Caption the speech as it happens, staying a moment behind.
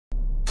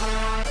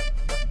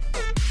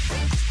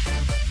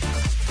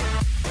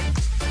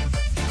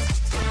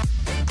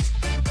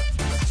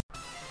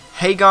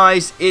Hey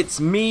guys, it's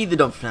me, the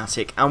Dog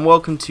Fanatic, and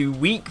welcome to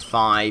week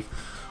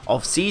 5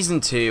 of season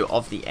 2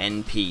 of the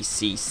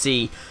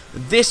NPCC.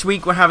 This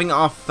week we're having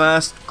our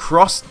first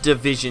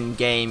cross-division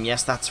game.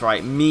 Yes, that's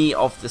right, me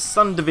of the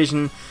Sun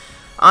Division.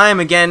 I am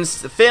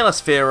against the Fearless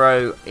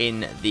Fearow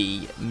in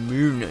the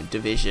Moon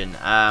Division,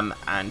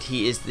 and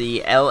he is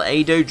the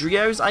LA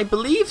Dodrios, I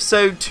believe.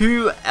 So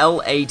 2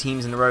 LA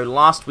teams in a row.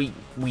 Last week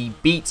we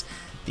beat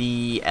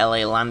the LA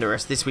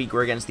Landerus. This week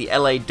we're against the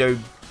LA Dodrios.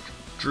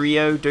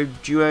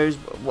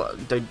 What?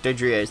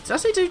 Dodrios. Did I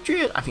say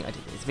Dodrios? I think I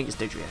did. I think it's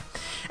Dodrio.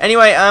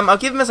 Anyway, I'll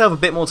give myself a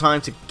bit more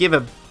time to give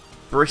a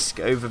brisk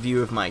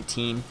overview of my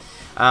team.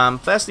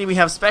 Firstly, we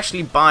have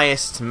specially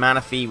biased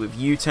Manaphy with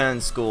U-Turn,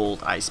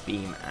 Scald, Ice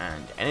Beam,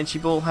 and Energy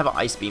Ball. However,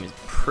 Ice Beam is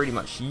pretty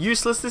much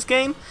useless this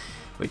game,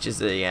 which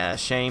is a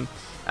shame.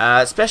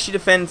 Specially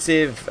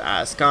defensive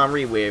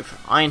Skarmory with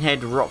Iron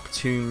Head, Rock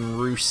Tomb,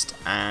 Roost,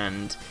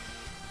 and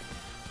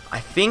I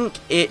think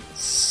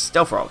it's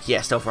Stealth Rock. Yeah,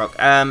 Stealth Rock.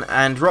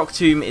 And Rock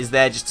Tomb is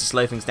there just to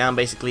slow things down,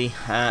 basically.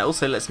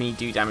 Also lets me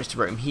do damage to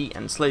Rotom Heat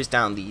and slows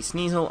down the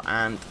Sneasel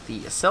and the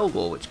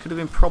Acelgor, which could have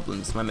been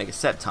problems to my Mega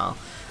Sceptile.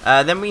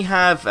 Then we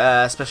have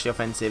specially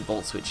offensive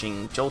Volt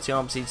Switching Jolteon,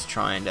 obviously, to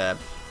try and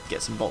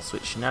get some Volt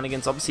Switch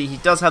shenanigans. Obviously, he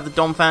does have the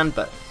Donphan,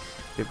 but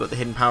we've got the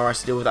Hidden Power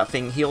Ice to deal with that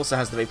thing. He also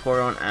has the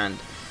Vaporeon, and,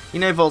 you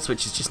know, Volt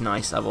Switch is just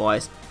nice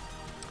otherwise.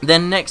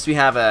 Then next we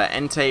have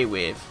Entei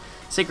with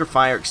Sacred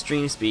Fire,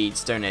 Extreme Speed,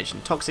 Stone Edge,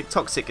 and Toxic.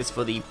 Toxic is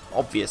for the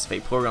obvious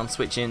Vaporeon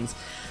switch-ins.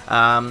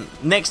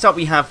 Next up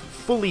we have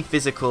fully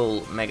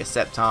physical Mega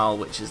Sceptile,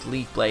 which is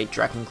Leaf Blade,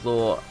 Dragon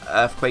Claw,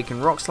 Earthquake,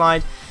 and Rock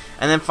Slide.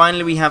 And then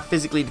finally we have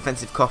physically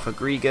defensive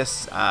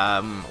Cofagrigus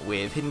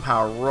with Hidden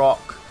Power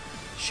Rock,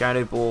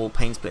 Shadow Ball,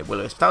 Pain Split,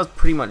 Will-O-Wisp. That was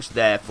pretty much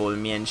there for the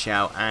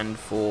Mienshao and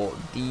for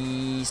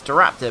the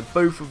Staraptor,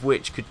 both of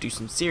which could do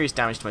some serious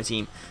damage to my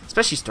team,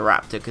 especially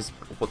Staraptor, because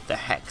what the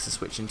heck's a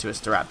switch into a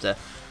Staraptor?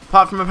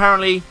 Apart from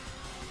apparently,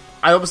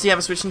 I obviously have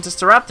a switch into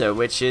Staraptor,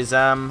 which is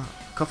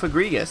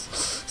Cofagrigus.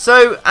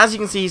 So, as you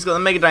can see, he's got the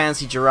Mega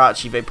Diancie,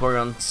 Jirachi,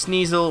 Vaporeon,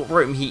 Sneasel,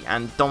 Rotom Heat,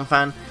 and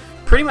Donphan.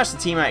 Pretty much the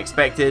team I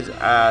expected.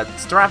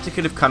 Staraptor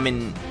could have come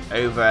in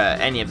over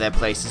any of their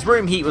places.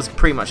 Rotom Heat was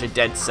pretty much a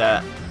dead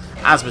cert,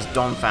 as was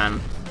Donphan.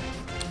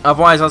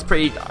 Otherwise, I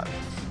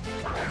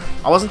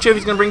wasn't sure if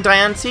he's going to bring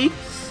Diancie,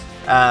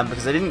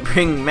 because I didn't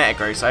bring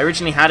Metagross. So I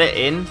originally had it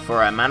in for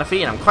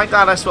Manaphy, and I'm quite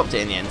glad I swapped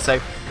it in the end. So,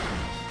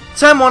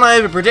 turn 1 I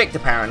overpredict,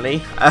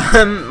 apparently.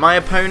 My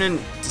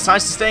opponent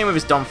decides to stay in with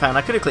his Donphan.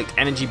 I could have clicked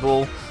Energy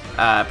Ball,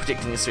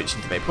 predicting the switch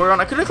into Vaporeon.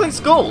 I could have clicked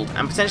Scald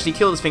and potentially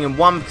kill this thing in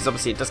 1, because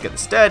obviously it does get the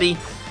Sturdy,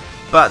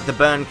 but the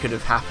burn could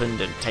have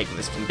happened and taken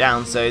this thing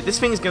down. So this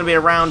thing is going to be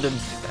around and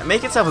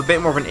make itself a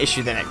bit more of an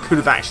issue than it could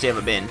have actually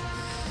ever been.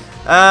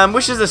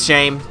 Which is a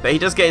shame, but he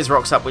does get his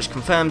rocks up, which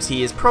confirms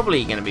he is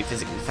probably going to be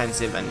physically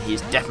defensive, and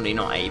he's definitely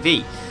not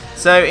AV.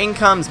 So in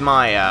comes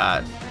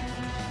my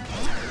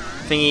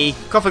thingy,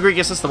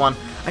 Cofagrigus, that's the one.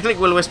 I click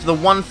Will-O-Wisp, the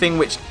one thing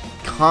which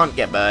can't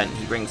get burnt,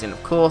 he brings in,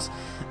 of course.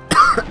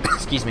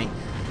 Excuse me.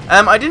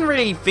 I didn't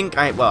really think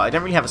I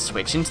don't really have a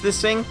switch into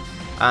this thing,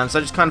 so I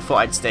just kind of thought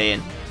I'd stay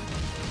in.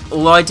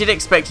 Although I did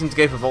expect him to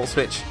go for Volt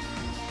Switch,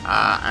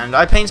 and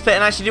I Pain Split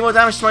and actually do more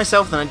damage to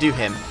myself than I do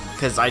him,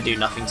 because I do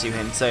nothing to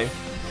him, so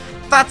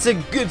that's a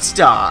good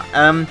start.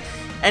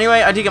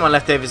 Anyway, I did get my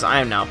leftovers,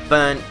 I am now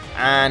burnt,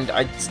 and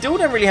I still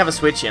don't really have a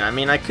switch in. I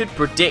mean, I could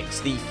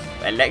predict the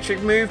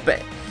electric move,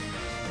 but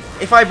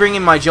if I bring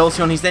in my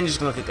Jolteon, he's then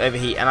just going to click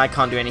Overheat, and I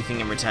can't do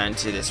anything in return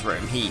to this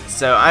Rotom Heat.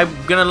 So I'm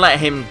going to let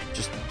him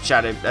just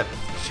Shadow Ball.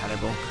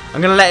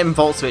 I'm going to let him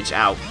Volt Switch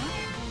out,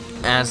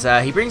 as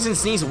he brings in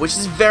Sneasel, which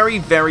is very,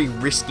 very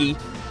risky.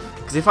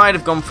 Because if I'd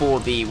have gone for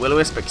the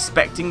Will-O-Wisp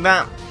expecting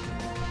that,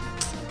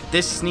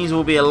 this Sneasel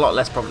will be a lot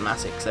less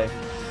problematic. So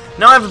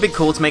now I have a big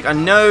call to make. I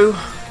know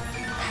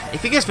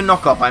if he goes for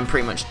Knockoff, I'm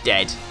pretty much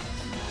dead.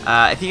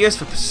 If he goes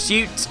for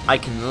Pursuit, I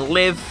can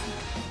live.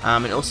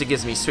 It also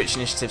gives me Switch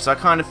Initiative, so I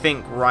kind of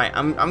think, right,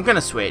 I'm going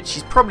to switch.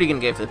 He's probably going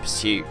to go for the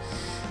Pursuit.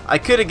 I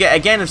could have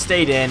again have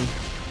stayed in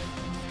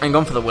and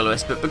gone for the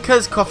Will-O-Wisp, but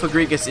because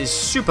Cofagrigus is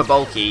super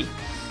bulky,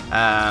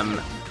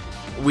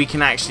 we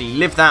can actually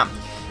live that.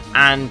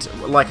 And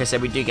like I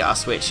said, we do get our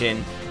switch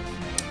in.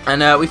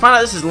 And we find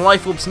out this is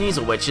Life Orb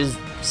Sneasel, which is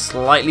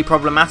slightly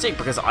problematic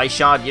because Ice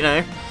Shard, you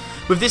know.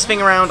 With this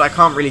thing around, I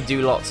can't really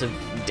do lots of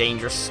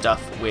dangerous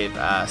stuff with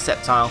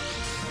Sceptile.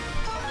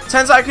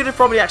 Turns out I could have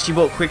probably actually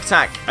bought Quick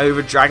Attack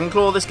over Dragon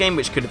Claw this game,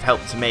 which could have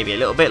helped maybe a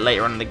little bit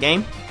later on in the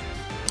game.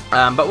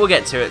 But we'll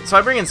get to it. So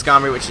I bring in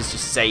Skarmory, which is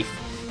just safe.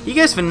 He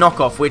goes for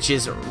Knockoff, which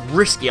is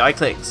risky. I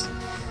could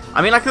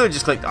have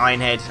just clicked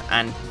Iron Head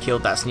and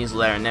killed that Sneasel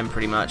there and then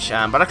pretty much.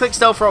 But I clicked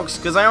Stealth Rocks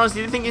because I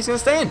honestly didn't think he was going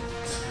to stay in.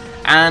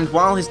 And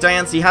while his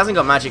Diancie hasn't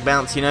got Magic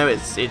Bounce, you know,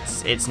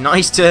 it's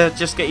nice to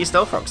just get your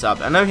Stealth Rocks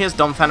up. I know he has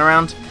Donphan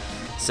around,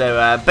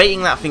 so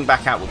baiting that thing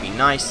back out would be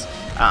nice.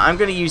 I'm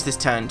going to use this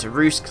turn to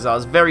Roost because I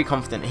was very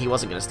confident he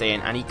wasn't going to stay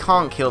in, and he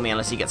can't kill me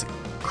unless he gets a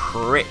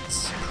crit,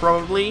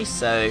 probably.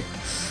 So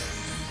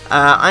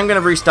I'm going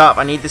to restart.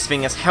 I need this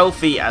thing as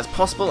healthy as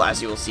possible,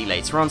 as you will see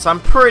later on. So I'm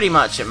pretty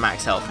much at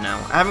max health now.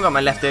 I haven't got my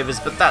leftovers,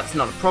 but that's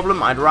not a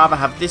problem. I'd rather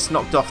have this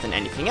knocked off than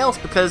anything else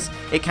because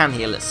it can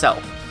heal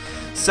itself.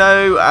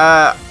 So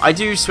I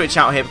do switch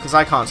out here because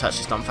I can't touch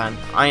this Donphan.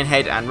 Iron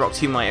Head and Rock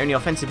Tomb, my only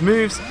offensive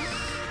moves.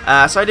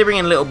 So I did bring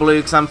in Little Blue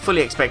because I'm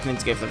fully expecting him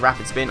to go for the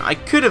Rapid Spin. I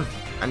could have,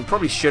 and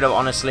probably should have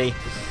honestly,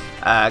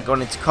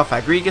 gone into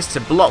Cofagrigus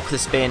to block the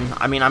spin.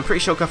 I mean, I'm pretty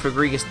sure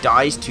Cofagrigus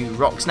dies to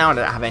rocks now. I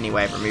don't have any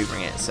way of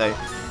removing it. So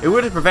it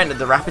would have prevented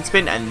the Rapid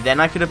Spin, and then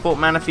I could have brought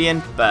Manaphy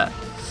in. But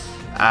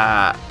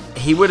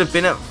he would have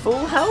been at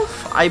full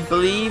health, I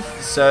believe.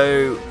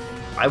 So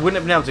I wouldn't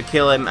have been able to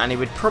kill him, and he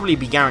would probably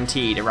be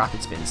guaranteed a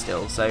Rapid Spin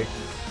still. So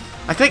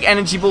I click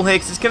Energy Ball here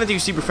because it's going to do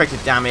super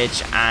effective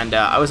damage. And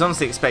I was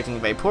honestly expecting a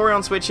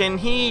Vaporeon switch in.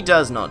 He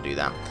does not do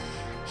that.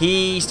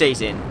 He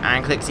stays in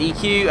and clicks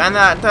EQ, and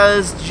that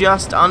does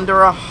just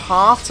under a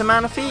half to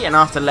Manaphy, and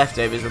after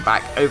leftovers we're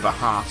back over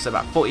half, so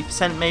about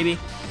 40% maybe.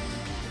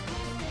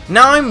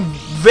 Now I'm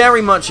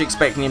very much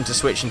expecting him to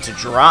switch into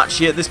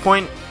Jirachi at this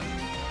point,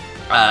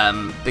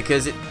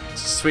 because it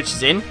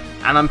switches in,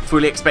 and I'm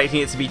fully expecting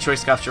it to be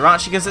Choice Scarf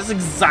Jirachi, because that's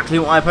exactly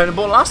what my opponent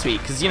bought last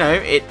week, because, you know,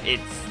 it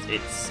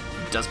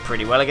does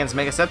pretty well against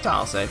Mega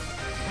Sceptile, so.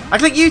 I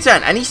click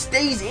U-turn, and he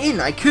stays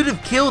in. I could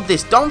have killed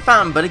this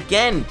Donphan, but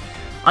again,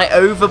 I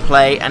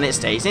overplay and it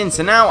stays in.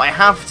 So now I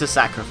have to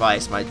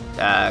sacrifice my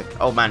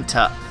old man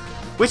Tut,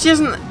 which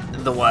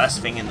isn't the worst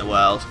thing in the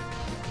world.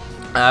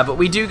 But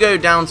we do go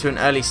down to an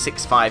early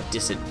 6-5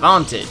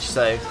 disadvantage,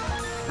 so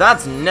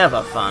that's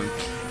never fun.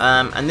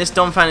 And this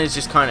Donphan is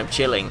just kind of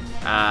chilling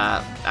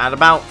at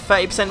about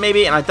 30%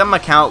 maybe, and I've done my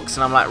calcs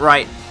and I'm like,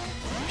 right,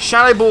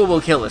 Shadow Ball will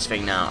kill this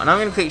thing now. And I'm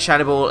going to click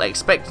Shadow Ball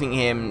expecting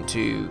him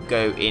to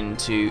go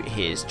into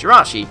his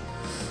Jirachi.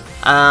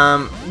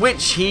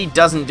 Which he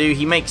doesn't do.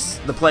 He makes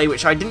the play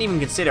which I didn't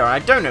even consider, and I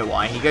don't know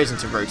why. He goes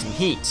into Rotom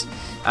Heat.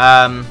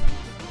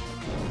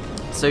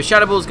 So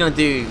Shadow Ball is going to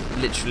do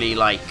literally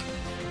like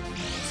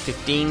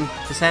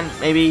 15%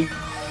 maybe.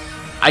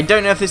 I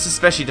don't know if this is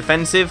specially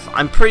defensive.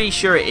 I'm pretty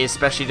sure it is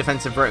specially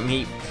defensive Rotom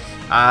Heat.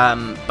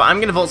 But I'm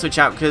going to Volt Switch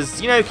out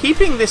because, you know,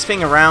 keeping this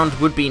thing around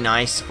would be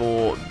nice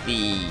for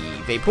the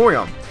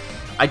Vaporeon.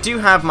 I do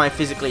have my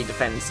physically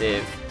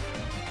defensive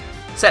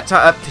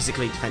Sceptile,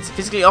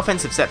 physically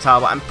offensive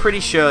Sceptile, but I'm pretty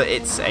sure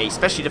it's a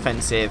specially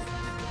defensive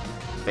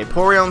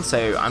Vaporeon,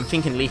 so I'm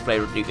thinking Leaf Blade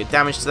would do good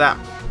damage to that.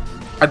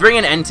 I bring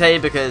in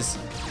Entei because,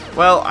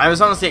 well, I was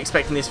honestly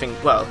expecting this thing,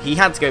 well, he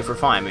had to go for a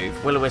fire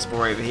move, Will-O-Wisp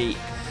or Overheat,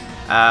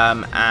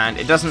 and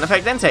it doesn't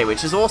affect Entei,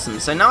 which is awesome.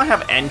 So now I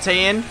have Entei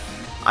in,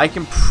 I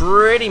can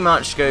pretty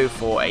much go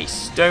for a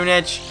Stone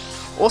Edge.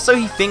 Also,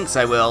 he thinks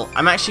I will.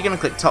 I'm actually going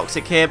to click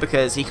Toxic here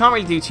because he can't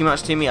really do too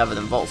much to me other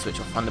than Volt Switch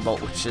or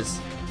Thunderbolt, which is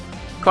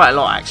quite a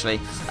lot actually,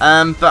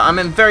 but I'm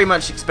very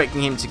much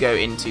expecting him to go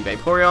into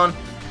Vaporeon,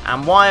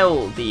 and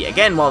while the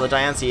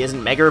Diancie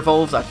isn't Mega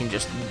Evolved, I can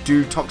just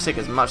do Toxic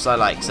as much as I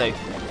like. So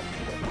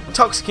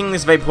Toxicking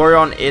this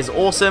Vaporeon is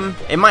awesome.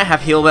 It might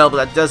have Heal Bell, but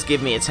that does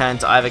give me a turn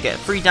to either get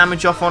free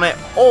damage off on it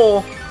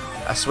or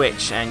a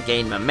switch and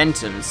gain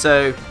momentum,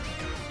 so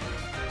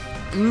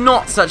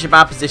not such a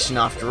bad position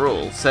after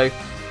all. So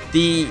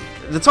the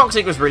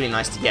Toxic was really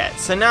nice to get.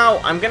 So now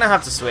I'm going to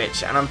have to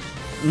switch, and I'm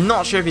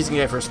not sure if he's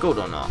going to go for a Scald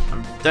or not. I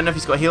don't know if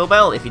he's got a Heal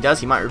Bell. If he does,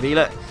 he might reveal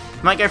it.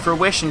 He might go for a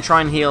Wish and try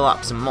and heal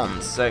up some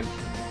Mons. So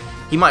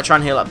he might try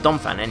and heal up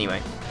Donphan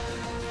anyway.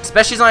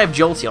 Especially as I have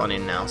Jolteon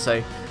in now.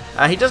 So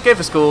he does go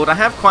for Scald. I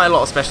have quite a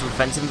lot of special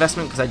defensive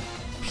investment because I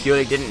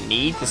purely didn't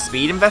need the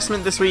speed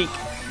investment this week.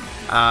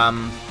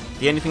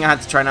 The only thing I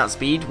had to try and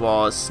outspeed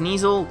was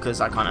Sneasel because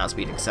I can't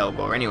outspeed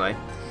Excelgor anyway.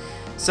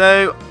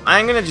 So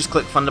I'm going to just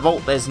click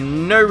Thunderbolt. There's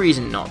no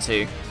reason not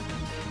to.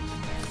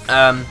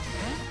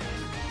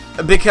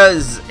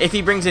 Because if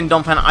he brings in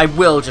Donphan, I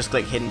will just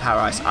click Hidden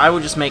Power Ice. I will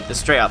just make the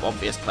straight up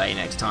obvious play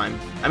next time.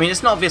 I mean,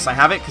 it's not obvious I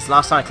have it, because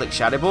last time I clicked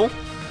Shadow Ball.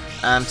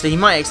 So he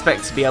might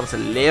expect to be able to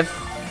live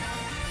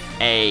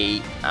a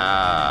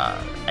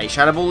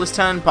Shadow Ball this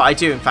turn, but I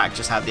do in fact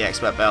just have the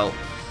Expert Bell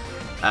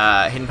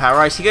Hidden Power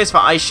Ice. He goes for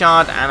Ice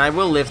Shard, and I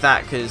will live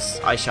that, because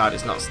Ice Shard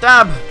is not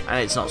Stab,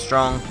 and it's not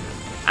strong.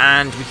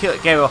 And we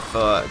get off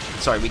a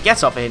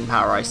Hidden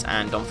Power Ice,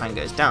 and Donphan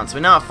goes down. So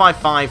we're now at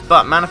 5-5,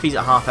 but Manaphy's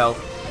at half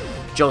health.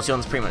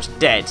 Jolteon's pretty much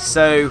dead,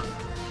 so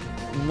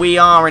we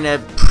are in a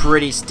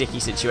pretty sticky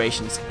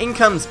situation. In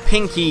comes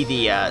Pinky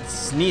the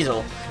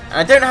Sneasel, and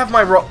I don't have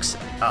my rocks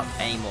up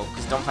anymore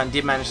because Donphan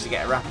did manage to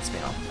get a Rapid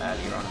Spin off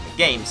earlier on in the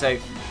game, so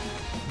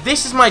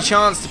this is my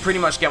chance to pretty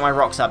much get my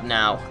rocks up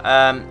now.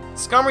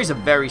 Skarmory's a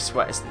very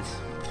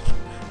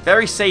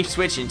safe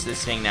switch into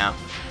this thing now,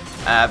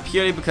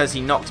 purely because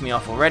he knocked me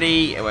off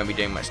already, it won't be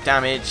doing much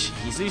damage.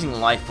 He's losing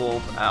Life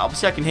Orb.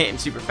 Obviously I can hit him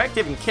super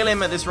effective and kill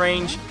him at this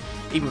range.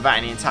 Even without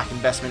any attack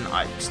investment,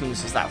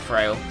 Sneasel is that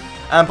frail.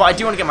 But I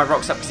do want to get my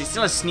rocks up because he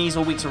still has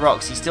Sneasel weak to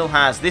rocks. He still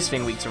has this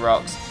thing weak to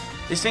rocks.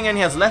 This thing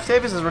only has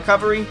leftovers as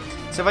recovery.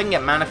 So if I can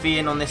get Manaphy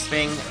in on this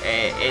thing,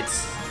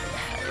 it's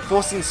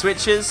forcing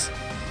switches.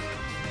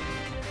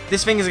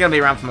 This thing isn't going to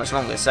be around for much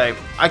longer. So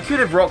I could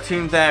have Rock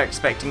Tombed there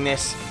expecting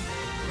this.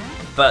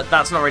 but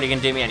that's not really going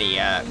to do me any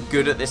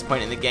good at this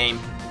point in the game.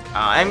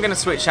 I am going to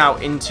switch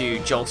out into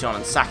Jolteon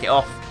and sack it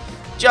off,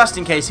 just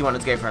in case he wanted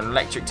to go for an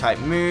electric type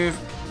move,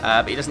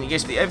 but he doesn't. He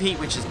goes for the overheat,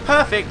 which is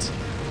perfect,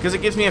 because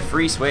it gives me a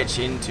free switch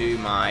into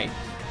my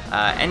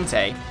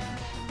Entei.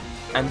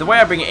 And the way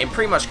I bring it in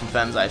pretty much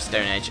confirms I have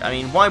Stone Edge. I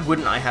mean, why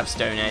wouldn't I have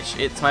Stone Edge?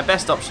 It's my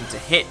best option to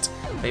hit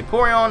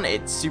Vaporeon.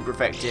 It's super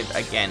effective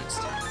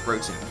against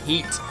Rotom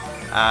Heat.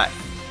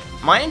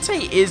 My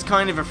Entei is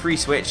kind of a free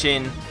switch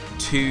in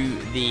to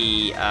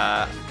the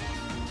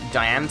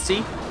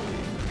Diancie,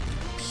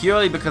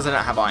 purely because I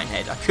don't have Iron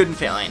Head. I couldn't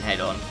fit Iron Head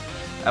on,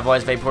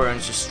 otherwise Vaporeon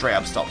just straight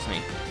up stops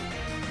me.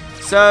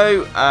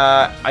 So,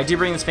 I do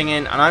bring this thing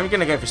in, and I'm going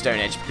to go for Stone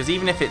Edge, because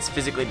even if it's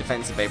physically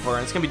defensive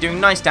Vaporeon, it's going to be doing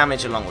nice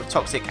damage along with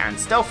Toxic and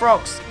Stealth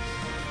Rocks,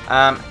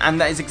 and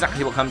that is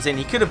exactly what comes in.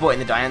 He could have brought in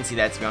the Diancie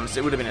there, to be honest.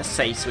 It would have been a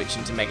safe switch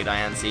into Mega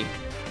Diancie.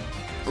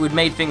 It would have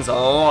made things a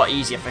lot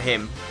easier for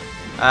him,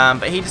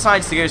 but he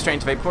decides to go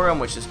straight into Vaporeon,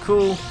 which is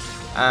cool.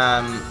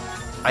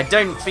 I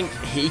don't think...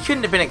 he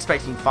couldn't have been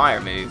expecting Fire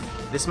move.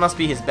 This must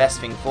be his best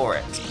thing for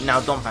it.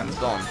 Now Donphan's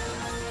gone.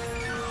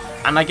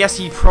 And I guess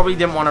he probably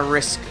didn't want to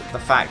risk the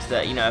fact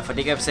that, you know, if I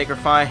did go for Sacred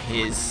Fire,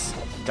 his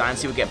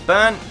Diancie would get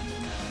burnt,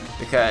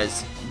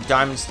 because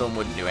Diamond Storm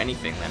wouldn't do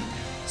anything then.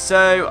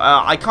 So,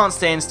 I can't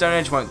stay in. Stone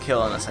Edge won't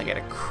kill unless I get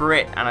a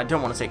crit, and I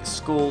don't want to take a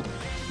Scald.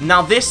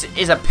 Now, this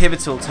is a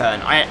pivotal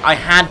turn. I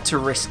had to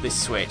risk this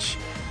switch.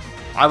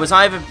 He was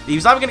either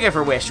going to go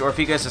for a Wish, or if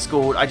he goes for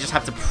Scald, I just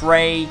have to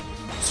pray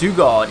to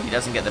God he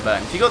doesn't get the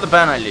burn. If he got the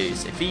burn, I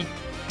lose. If he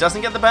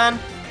doesn't get the burn...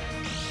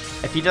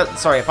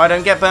 if I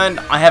don't get burned,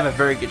 I have a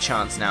very good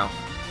chance now,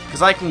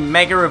 because I can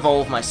Mega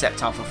Evolve my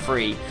Sceptile for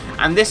free,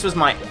 and this was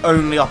my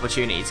only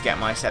opportunity to get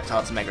my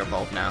Sceptile to Mega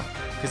Evolve now,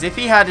 because if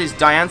he had his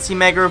Diancie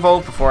Mega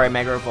Evolve before I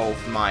Mega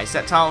Evolve my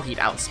Sceptile, he'd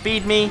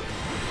outspeed me,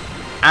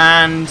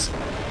 and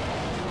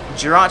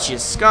Jirachi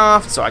is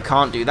Scarfed, so I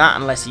can't do that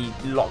unless he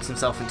locks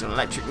himself into an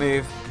electric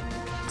move,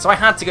 so I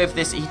had to go for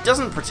this. He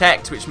doesn't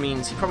protect, which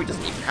means he probably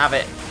doesn't even have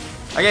it.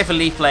 I go for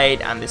Leaf Blade,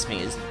 and this thing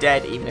is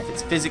dead. Even if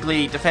it's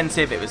physically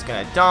defensive, it was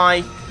going to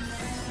die.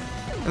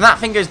 And that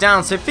thing goes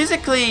down. So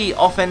physically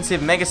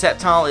offensive Mega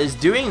Sceptile is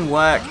doing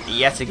work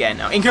yet again.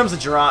 Now, in comes the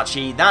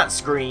Jirachi. That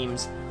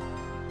screams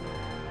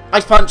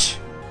Ice Punch.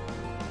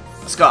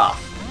 Scarf.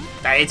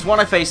 It's one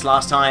I faced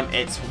last time.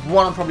 It's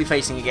one I'm probably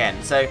facing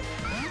again. So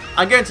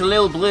I'm going to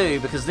Lil Blue,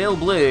 because Lil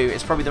Blue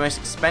is probably the most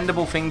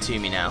expendable thing to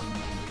me now.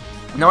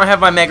 Now I have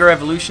my Mega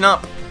Evolution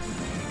up.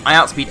 I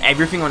outspeed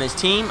everything on his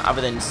team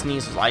other than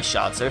Sneasel's Ice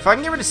Shard. So if I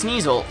can get rid of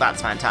Sneasel, that's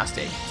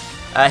fantastic.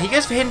 He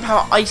goes for Hidden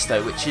Power Ice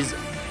though, which is...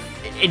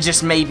 it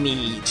just made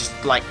me just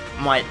like...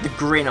 the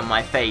grin on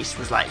my face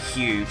was like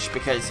huge,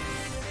 because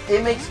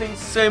it makes things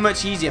so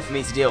much easier for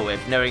me to deal with,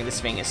 knowing this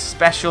thing is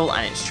special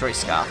and it's Choice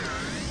Scarf.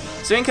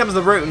 So in comes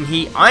the Rotom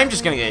Heat. I'm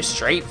just going to go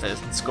straight for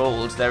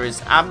Scald. There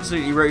is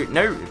absolutely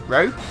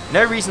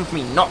no reason for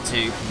me not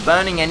to.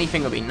 Burning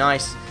anything would be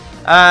nice.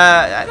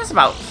 That's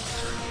about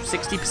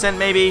 60%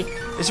 maybe.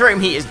 This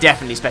Rotom Heat is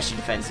definitely specially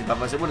defensive,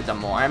 otherwise it would have done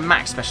more. I have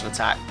max special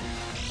attack.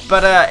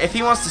 But if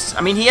he wants to...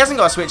 I mean, he hasn't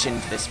got a switch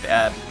in for this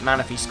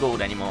Manaphy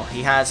Scald anymore.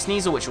 He has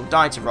Sneasel, which will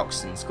die to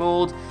Rocks and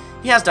Scald.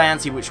 He has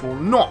Diancie, which will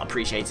not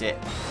appreciate it.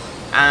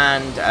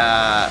 And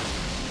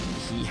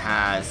he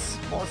has...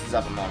 what's his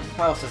other mon?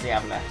 What else does he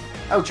have left?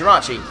 Oh,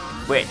 Jirachi,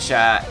 which,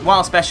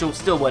 while special,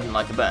 still wouldn't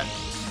like a burn.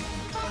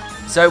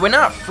 So we're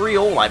now at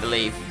 3-all, I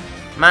believe.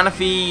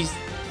 Manaphy's...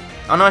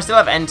 oh no, I still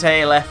have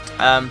Entei left.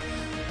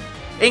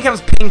 In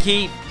comes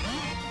Pinky.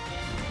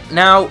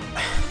 Now,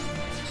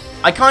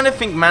 I kind of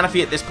think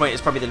Manaphy at this point is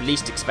probably the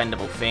least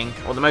expendable thing,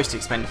 or the most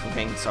expendable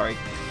thing, sorry.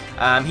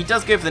 He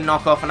does go for the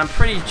knockoff, and I'm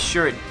pretty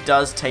sure it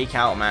does take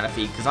out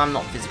Manaphy, because I'm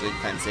not physically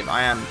defensive,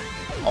 I am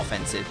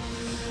offensive.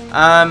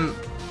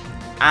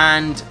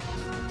 And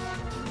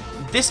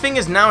this thing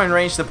is now in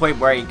range to the point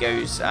where he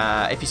goes,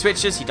 if he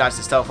switches, he dies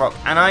to Stealth Rock,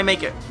 and I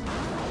make it...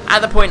 at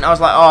the point I was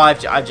like,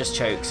 oh, I've just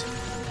choked.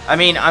 I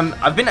mean,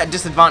 I've been at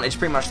disadvantage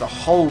pretty much the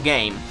whole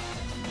game.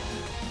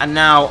 And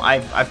now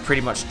I've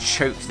pretty much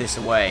choked this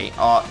away.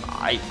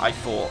 I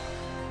thought.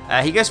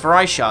 He goes for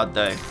Ice Shard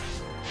though.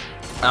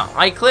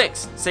 I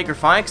clicked Sacred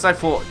Fire because I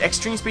thought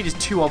Extreme Speed is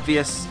too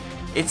obvious.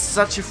 It's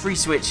such a free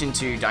switch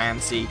into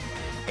Diancie.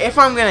 If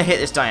I'm going to hit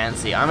this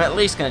Diancie, I'm at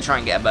least going to try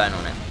and get a burn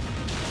on it.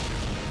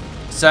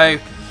 So,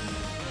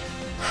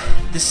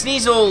 the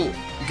Sneasel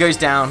goes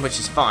down, which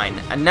is fine.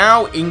 And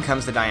now in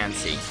comes the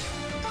Diancie.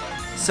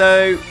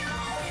 So...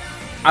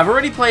 I've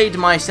already played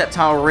my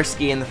Sceptile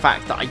risky in the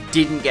fact that I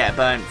didn't get a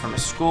burn from a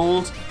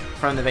Scald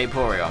from the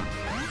Vaporeon.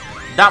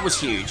 That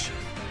was huge.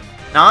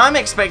 Now I'm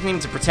expecting him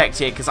to protect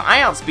here because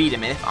I outspeed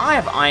him, and if I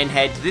have Iron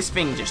Head, this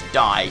thing just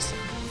dies.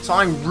 So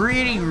I'm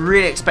really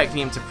expecting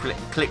him to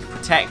click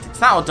Protect. It's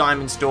that or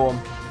Diamond Storm.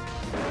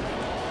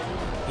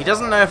 He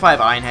doesn't know if I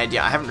have Iron Head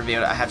yet. I haven't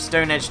revealed it. I have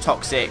Stone Edge,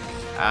 Toxic,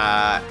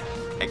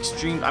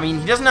 Extreme... I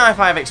mean, he doesn't know if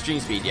I have Extreme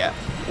Speed yet.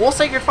 Or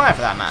Sacred Fire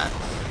for that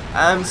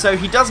matter. So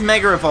he does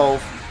Mega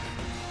Evolve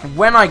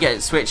when I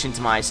get switched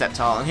into my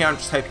Sceptile, and here I'm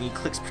just hoping he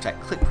clicks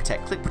Protect, click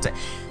Protect, click Protect.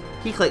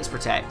 He clicks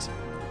Protect.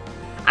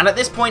 And at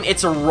this point,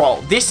 it's a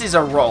roll. This is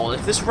a roll.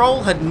 If this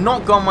roll had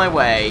not gone my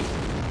way,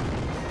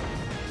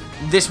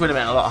 this would have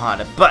been a lot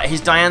harder. But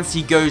his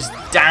Diancie goes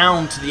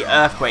down to the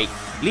Earthquake.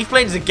 Leaf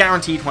Blade is a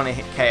guaranteed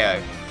one-hit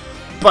KO.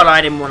 But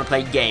I didn't want to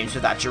play games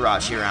with that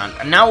Jirachi around.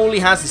 And now all he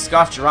has is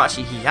Scarf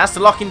Jirachi. He has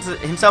to lock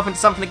himself into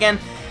something again.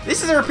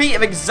 This is a repeat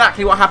of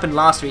exactly what happened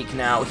last week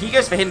now. He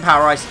goes for Hidden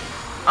Power Ice.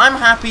 I'm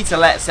happy to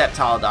let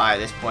Sceptile die at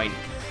this point.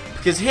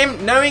 Because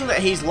him knowing that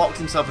he's locked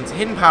himself into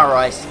Hidden Power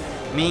Ice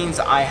means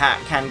I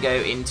can go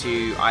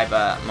into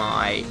either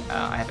my...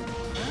 I have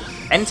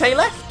Entei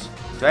left?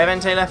 Do I have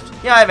Entei left?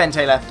 Yeah, I have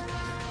Entei left.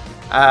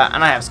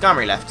 And I have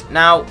Skarmory left.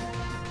 Now,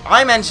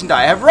 I mentioned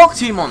I have Rock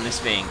Tomb on this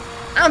thing.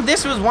 And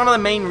this was one of the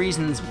main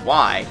reasons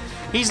why.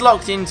 He's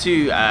locked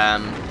into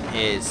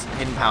his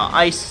Hidden Power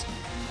Ice.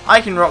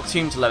 I can Rock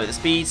Tomb to lower the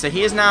speed. So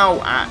he is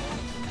now at...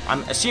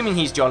 I'm assuming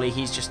he's Jolly.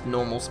 He's just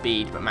normal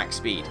speed, but max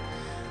speed.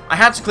 I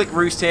had to click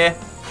Roost here.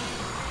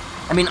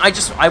 I mean,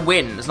 I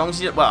win. As long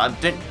as you... Well,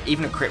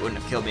 even a crit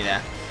wouldn't have killed me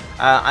there.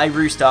 I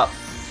Roost up.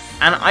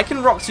 And I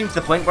can Rock Tomb to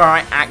the point where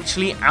I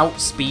actually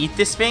outspeed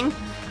this thing.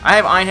 I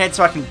have Iron Head,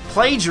 so I can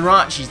play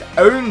Jirachi's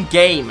own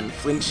game and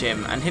flinch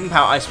him. And Hidden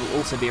Power Ice will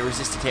also be a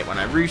resisted hit when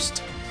I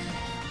Roost.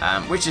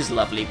 Which is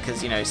lovely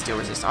because, you know, still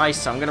resist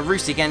Ice. So I'm going to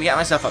Roost again, get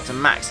myself up to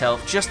max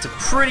health just to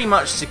pretty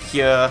much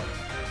secure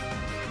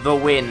the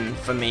win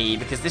for me.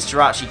 Because this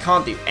Jirachi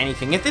can't do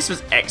anything. If this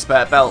was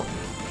Expert Belt,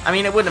 I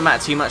mean, it wouldn't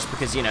matter too much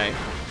because, you know,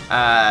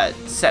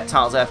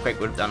 Sceptile's Earthquake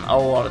would have done a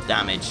lot of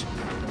damage.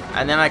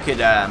 And then I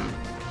could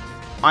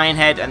Iron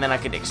Head, and then I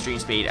could Extreme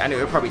Speed, and it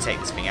would probably take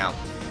this thing out.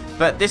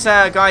 But this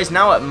guy's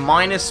now at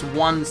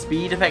 -1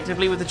 speed,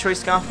 effectively, with the Choice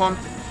Scarf on.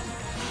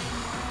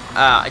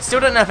 I still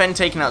don't know if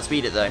Entei can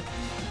outspeed it, though.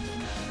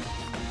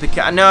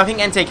 No, I think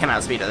Entei can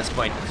outspeed at this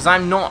point, because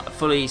I'm not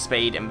fully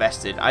speed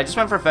invested. I just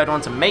went for a third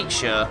one to make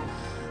sure.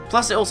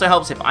 Plus, it also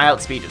helps if I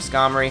outspeed with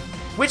Skarmory,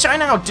 which I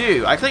now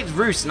do. I clicked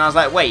Roost, and I was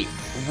like, wait,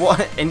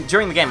 what? And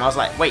during the game, I was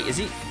like, wait, is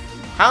he...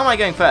 How am I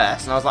going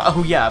first? And I was like,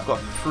 oh yeah, I've got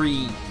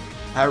 3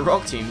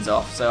 Rock Tombs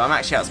off, so I'm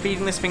actually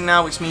outspeeding this thing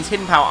now, which means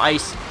Hidden Power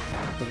Ice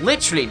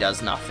literally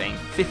does nothing.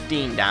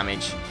 15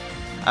 damage.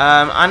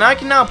 And I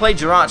can now play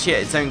Jirachi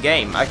at its own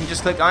game. I can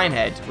just click Iron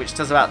Head, which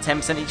does about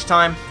 10% each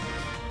time.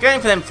 Going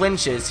for them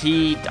flinches,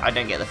 I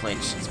don't get the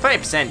flinch. It's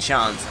 30%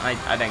 chance,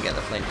 I don't get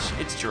the flinch.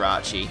 It's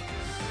Jirachi.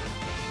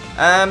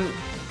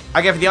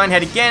 I go for the Iron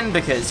Head again,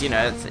 because, you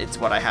know, it's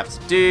what I have to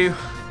do.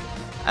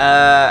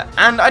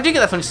 And I do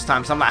get the flinch this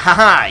time, so I'm like,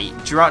 haha,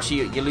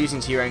 Jirachi, you're losing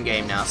to your own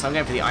game now. So I'm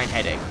going for the Iron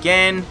Head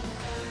again.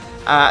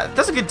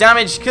 Does a good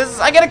damage, because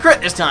I get a crit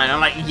this time.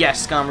 I'm like,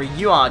 yes, Skarmory,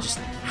 you are just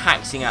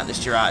haxing out this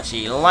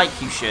Jirachi, like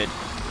you should.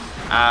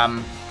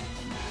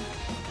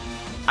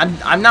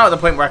 I'm now at the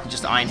point where I can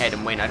just Iron Head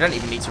and win. I don't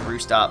even need to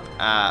Roost up.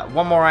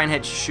 1 more Iron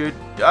Head should...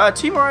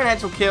 2 more Iron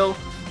Heads will kill.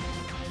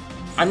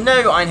 I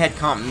know Iron Head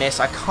can't miss.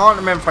 I can't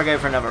remember if I go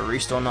for another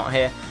Roost or not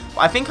here.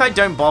 But I think I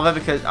don't bother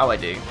because... Oh, I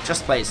do.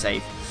 Just play it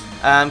safe.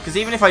 Because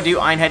even if I do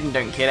Iron Head and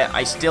don't kill it,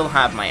 I still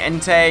have my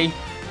Entei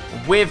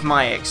with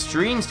my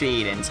Extreme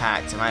Speed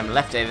intact, and I'm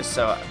Leftovers.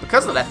 So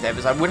because of the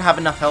Leftovers, I would have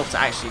enough health to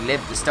actually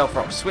live the Stealth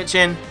Rock switch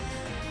in.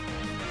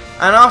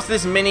 And after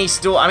this mini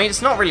stall... I mean,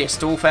 it's not really a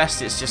stall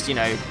fest. It's just, you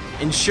know,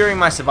 ensuring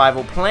my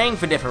survival, playing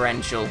for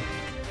differential.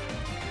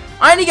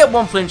 I only get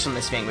 1 flinch on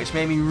this thing, which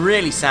made me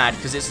really sad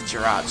because it's a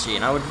Jirachi,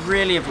 and I would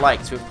really have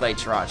liked to have played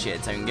Jirachi at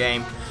its own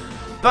game.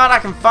 But I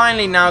can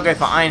finally now go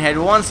for Iron Head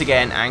once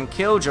again and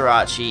kill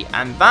Jirachi,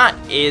 and that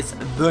is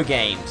the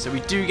game. So we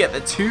do get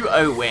the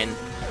 2-0 win.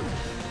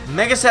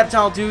 Mega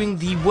Sceptile doing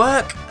the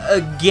work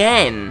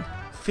again.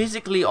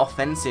 Physically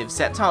offensive.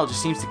 Sceptile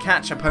just seems to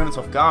catch opponents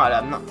off guard.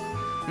 I'm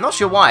not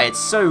sure why. It's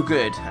so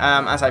good,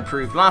 as I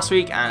proved last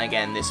week and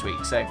again this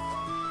week. So,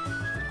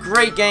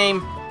 great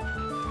game.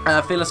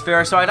 Fearless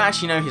Fearow, so I don't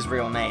actually know his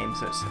real name,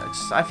 so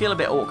I feel a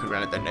bit awkward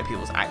when I don't know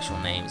people's actual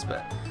names,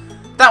 but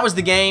that was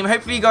the game.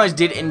 Hopefully you guys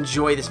did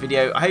enjoy this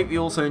video. I hope you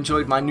also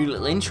enjoyed my new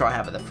little intro I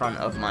have at the front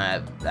of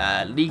my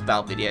League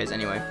Battle videos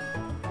anyway.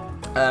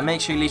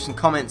 Make sure you leave some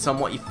comments on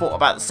what you thought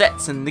about the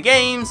sets and the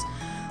games,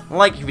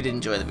 like if you did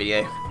enjoy the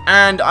video.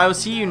 And I will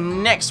see you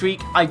next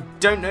week. I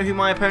don't know who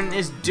my opponent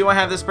is. Do I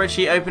have the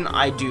spreadsheet open?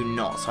 I do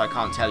not, so I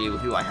can't tell you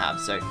who I have,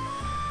 so...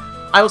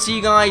 I will see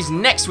you guys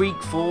next week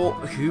for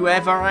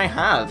whoever I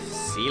have.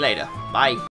 See you later. Bye.